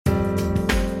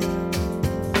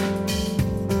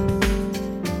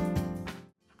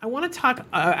want to talk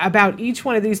about each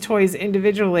one of these toys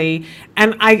individually.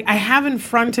 And I have in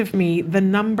front of me the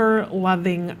Number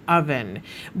Loving Oven.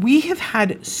 We have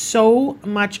had so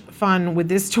much fun with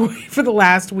this toy for the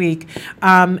last week.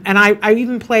 And I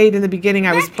even played in the beginning.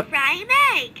 Let's fry an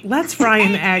egg. Let's fry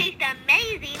an egg. It tastes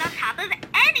amazing on top of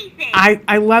anything.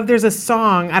 I love, there's a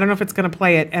song, I don't know if it's going to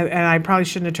play it, and I probably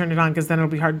shouldn't have turned it on because then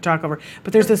it'll be hard to talk over.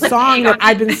 But there's a song that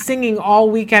I've been singing all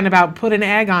weekend about put an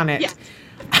egg on it. Yeah.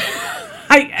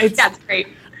 That's great.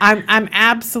 I'm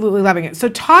absolutely loving it. So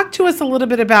talk to us a little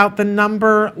bit about the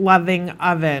Number Loving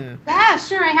Oven. Yeah,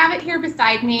 sure. I have it here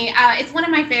beside me. It's one of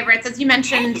my favorites. As you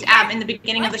mentioned in the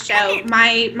beginning of the show,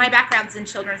 my background's in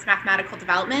children's mathematical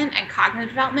development and cognitive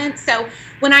development. So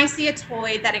when I see a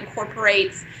toy that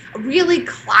incorporates a really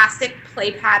classic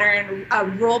play pattern, a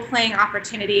role-playing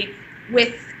opportunity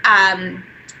with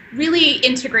really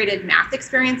integrated math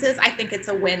experiences, I think it's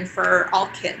a win for all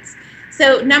kids.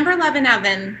 So Number Loving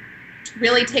Oven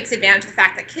really takes advantage of the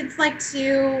fact that kids like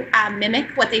to mimic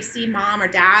what they see mom or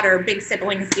dad or big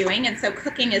siblings doing, and so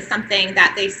cooking is something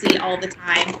that they see all the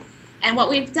time. And what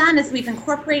we've done is we've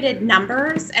incorporated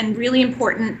numbers and really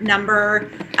important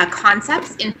number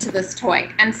concepts into this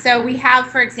toy. And so we have,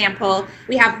 for example,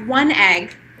 we have one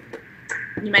egg.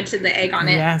 You mentioned the egg on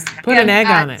it. Yes, put an egg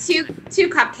on it. Two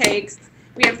cupcakes.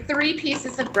 We have 3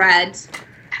 pieces of bread,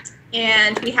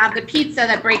 and we have the pizza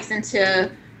that breaks into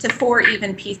 4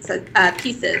 even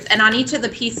pieces. And on each of the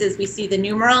pieces, we see the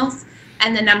numerals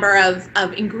and the number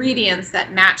of ingredients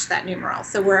that match that numeral.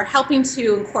 So we're helping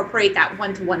to incorporate that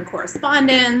one-to-one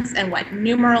correspondence and what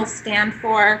numerals stand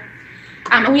for.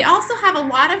 And we also have a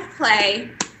lot of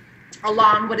play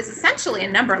along what is essentially a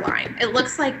number line. It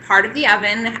looks like part of the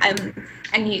oven,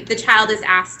 and the child is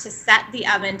asked to set the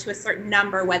oven to a certain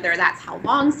number, whether that's how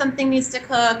long something needs to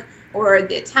cook or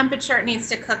the temperature it needs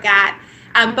to cook at.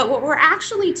 But what we're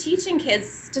actually teaching kids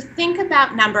is to think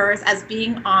about numbers as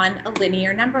being on a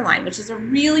linear number line, which is a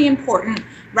really important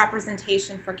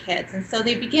representation for kids. And so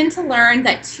they begin to learn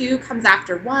that 2 comes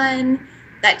after 1,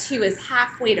 that 2 is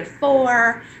halfway to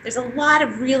 4. There's a lot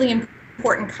of really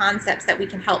important concepts that we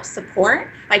can help support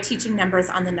by teaching numbers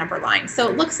on the number line. So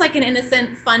it looks like an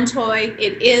innocent, fun toy.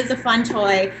 It is a fun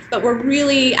toy, but we're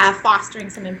really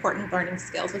fostering some important learning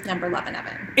skills with Number Loving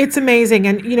Oven. It's amazing.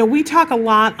 And, we talk a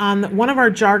lot on, one of our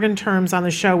jargon terms on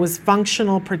the show was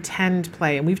functional pretend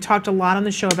play. And we've talked a lot on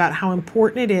the show about how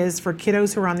important it is for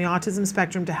kiddos who are on the autism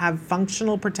spectrum to have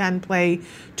functional pretend play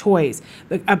toys,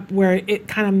 where it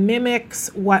kind of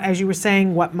mimics what, as you were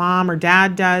saying, what mom or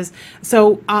dad does.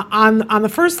 So on the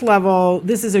first level,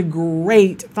 this is a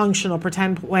great functional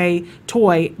pretend play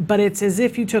toy, but it's as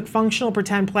if you took functional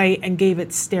pretend play and gave it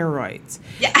steroids.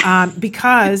 Yeah.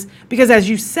 Because as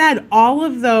you said, all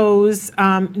of those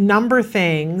number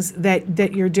things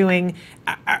that you're doing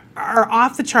are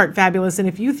off the chart fabulous. And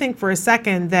if you think for a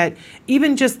second that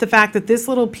even just the fact that this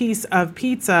little piece of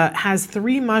pizza has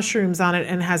 3 mushrooms on it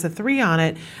and has a 3 on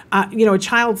it, a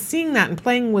child seeing that and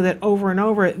playing with it over and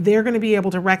over, they're going to be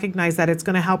able to recognize that. It's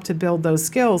going to help to build those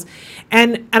skills.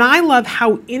 And I love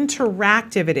how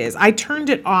interactive it is. I turned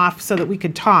it off so that we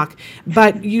could talk,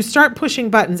 but you start pushing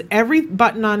buttons. Every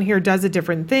button on here does a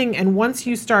different thing. And once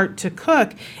you start to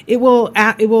cook, it will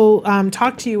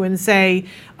talk to you and say,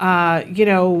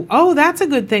 oh, that's a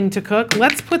good thing to cook.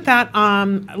 Let's put that,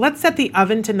 let's set the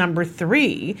oven to number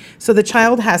 3. So the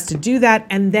child has to do that,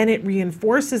 and then it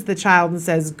reinforces the child and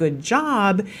says, good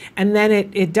job. And then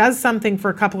it does something for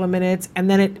a couple of minutes, and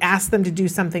then it asks them to do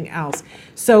something else.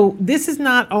 So this is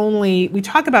not only, we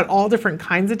talk about all different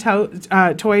kinds of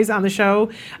toys on the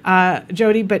show,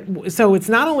 Jody, but so it's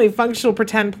not only functional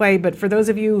pretend play, but for those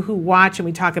of you who watch and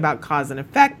we talk about cause and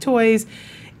effect toys,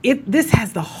 this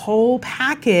has the whole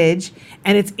package,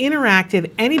 and it's interactive.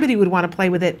 Anybody would want to play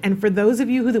with it. And for those of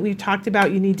you that we've talked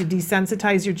about, you need to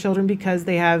desensitize your children because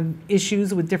they have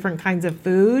issues with different kinds of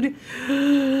food.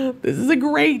 This is a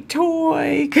great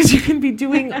toy because you can be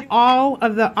doing all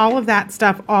of that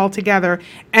stuff all together.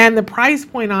 And the price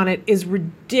point on it is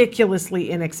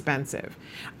ridiculously inexpensive.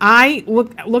 I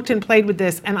looked and played with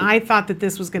this, and I thought that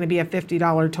this was going to be a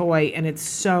 $50 toy, and it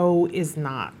so is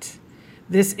not.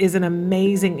 This is an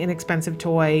amazing, inexpensive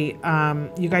toy.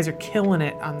 You guys are killing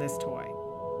it on this toy.